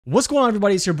What's going on,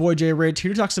 everybody? It's your boy Jay Rich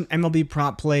here to talk some MLB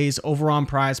prop plays over on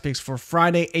Prizepicks for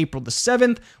Friday, April the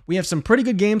 7th. We have some pretty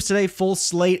good games today, full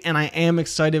slate, and I am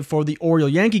excited for the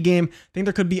Oriole-Yankee game. I think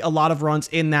there could be a lot of runs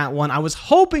in that one. I was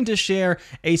hoping to share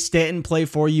a Stanton play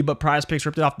for you, but Prizepicks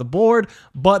ripped it off the board,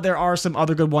 but there are some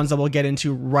other good ones that we'll get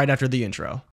into right after the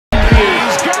intro. He's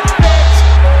got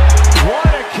it! What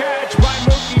a catch by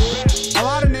Mookie. A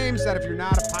lot of names that if you're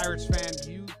not a Pirates fan,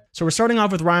 So we're starting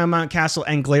off with Ryan Mountcastle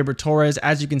and Gleyber Torres.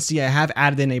 As you can see, I have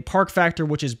added in a park factor,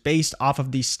 which is based off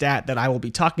of the stat that I will be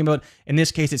talking about. In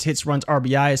this case, it's hits, runs,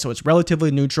 RBI, so it's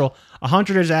relatively neutral.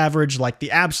 100 is average, like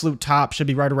the absolute top should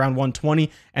be right around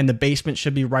 120, and the basement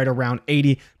should be right around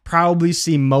 80. Probably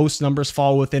see most numbers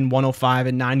fall within 105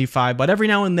 and 95, but every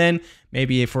now and then,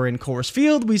 maybe if we're in Coors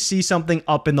Field, we see something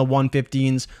up in the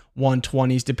 115s,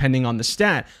 120s, depending on the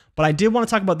stat. But I did want to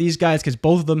talk about these guys because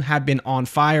both of them have been on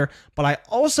fire, but I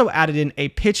also added in a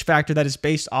pitch factor that is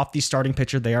based off the starting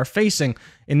pitcher they are facing.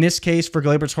 In this case, for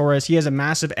Gleyber Torres, he has a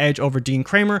massive edge over Dean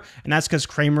Kramer, and that's because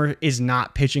Kramer is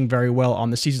not pitching very well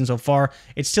on the season so far.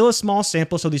 It's still a small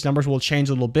sample, so these numbers will change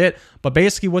a little bit, but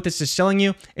basically what this is telling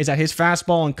you is that his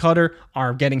fastball and cutter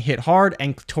are getting hit hard,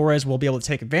 and Torres will be able to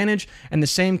take advantage, and the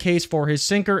same case for his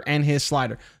sinker and his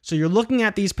slider. So you're looking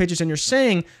at these pitches and you're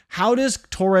saying, how does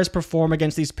Torres perform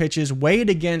against these pitches, weighed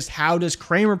against how does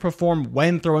Kramer perform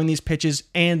when throwing these pitches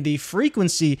and the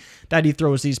frequency that he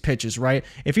throws these pitches, right?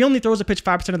 If he only throws a pitch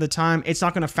 5% of the time, it's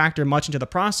not going to factor much into the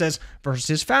process versus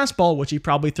his fastball, which he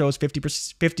probably throws 50 or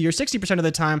 60% of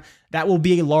the time. That will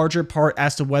be a larger part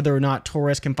as to whether or not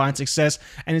Torres can find success,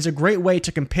 and it's a great way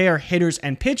to compare hitters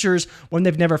and pitchers when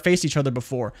they've never faced each other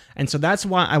before. And so that's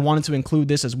why I wanted to include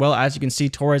this as well. As you can see,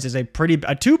 Torres is a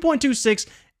 2.26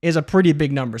 is a pretty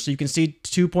big number. So you can see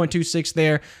 2.26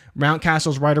 there.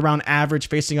 Mountcastle's right around average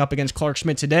facing up against Clark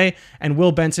Schmidt today, and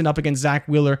Will Benson up against Zach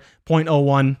Wheeler,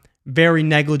 0.01. Very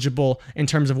negligible in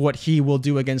terms of what he will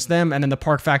do against them. And then the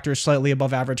park factor is slightly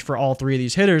above average for all three of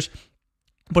these hitters.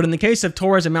 But in the case of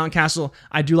Torres and Mountcastle,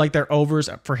 I do like their overs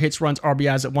for hits, runs,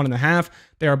 RBIs at 1.5.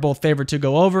 They are both favored to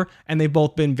go over, and they've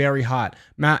both been very hot.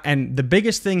 And the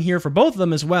biggest thing here for both of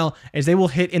them as well is they will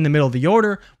hit in the middle of the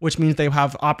order, which means they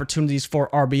have opportunities for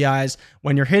RBIs.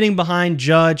 When you're hitting behind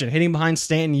Judge and hitting behind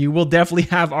Stanton, you will definitely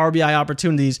have RBI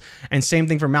opportunities. And same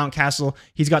thing for Mountcastle.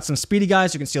 He's got some speedy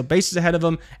guys who can steal bases ahead of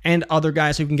him and other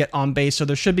guys who can get on base. So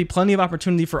there should be plenty of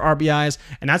opportunity for RBIs.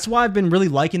 And that's why I've been really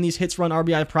liking these hits, run,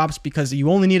 RBI props, because you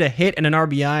only need a hit and an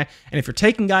RBI. And if you're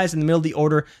taking guys in the middle of the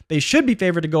order, they should be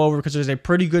favored to go over because there's a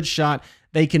pretty good shot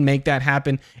they can make that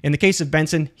happen. In the case of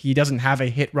Benson, he doesn't have a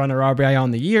hit, run, or RBI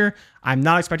on the year. I'm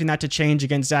not expecting that to change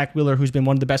against Zach Wheeler, who's been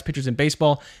one of the best pitchers in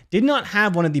baseball. Did not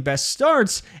have one of the best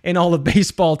starts in all of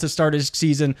baseball to start his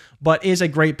season, but is a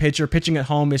great pitcher. Pitching at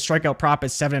home, his strikeout prop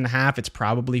is 7.5. It's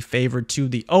probably favored to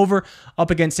the over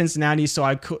up against Cincinnati,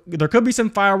 so there could be some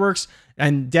fireworks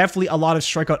and definitely a lot of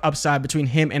strikeout upside between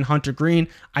him and Hunter Green.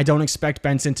 I don't expect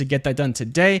Benson to get that done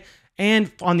today.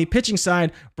 And on the pitching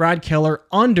side, Brad Keller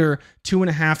under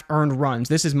 2.5 earned runs.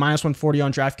 This is -140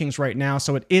 on DraftKings right now,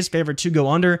 so it is favored to go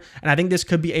under. And I think this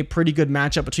could be a pretty good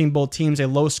matchup between both teams, a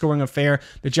low-scoring affair.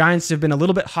 The Giants have been a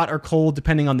little bit hot or cold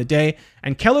depending on the day,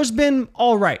 and Keller's been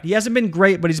all right. He hasn't been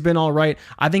great, but he's been all right.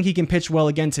 I think he can pitch well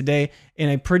again today in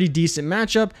a pretty decent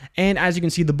matchup. And as you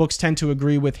can see, the books tend to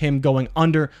agree with him going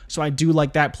under, so I do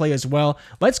like that play as well.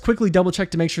 Let's quickly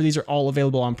double-check to make sure these are all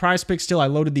available on Prizepicks. Still, I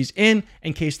loaded these in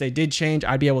case they did change.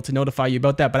 I'd be able to notify you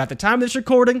about that. But at the time of this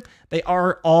recording, they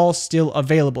are all still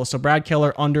available. So Brad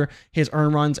Keller under his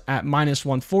earned runs at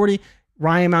 -140.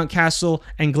 Ryan Mountcastle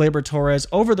and Gleyber Torres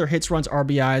over their hits, runs,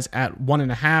 RBIs at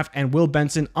 1.5. And Will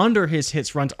Benson under his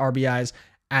hits, runs, RBIs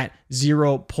at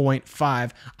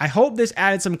 0.5. I hope this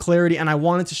added some clarity, and I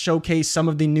wanted to showcase some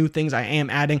of the new things I am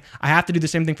adding. I have to do the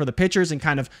same thing for the pitchers and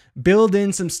kind of build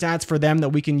in some stats for them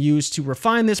that we can use to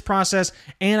refine this process,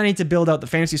 and I need to build out the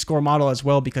fantasy score model as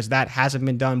well because that hasn't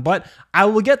been done, but I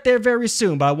will get there very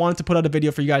soon. But I wanted to put out a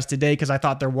video for you guys today because I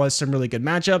thought there was some really good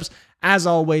matchups. As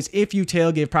always, if you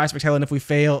tail, give Prizepicks hell, and if we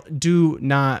fail, do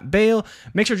not bail.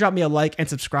 Make sure to drop me a like and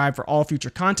subscribe for all future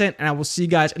content, and I will see you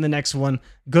guys in the next one.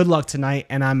 Good luck tonight,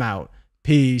 and I'm out.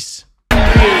 Peace. He's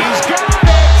got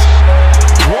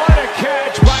it! What a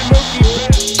catch by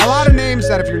Mookie. a lot of names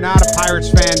that if you're not a Pirates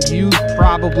fan, you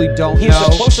probably don't know. He's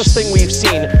the closest thing we've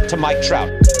seen to Mike Trout.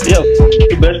 Yeah,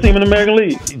 the best team in the American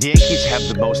League. The Yankees have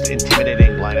the most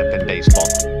intimidating lineup in baseball.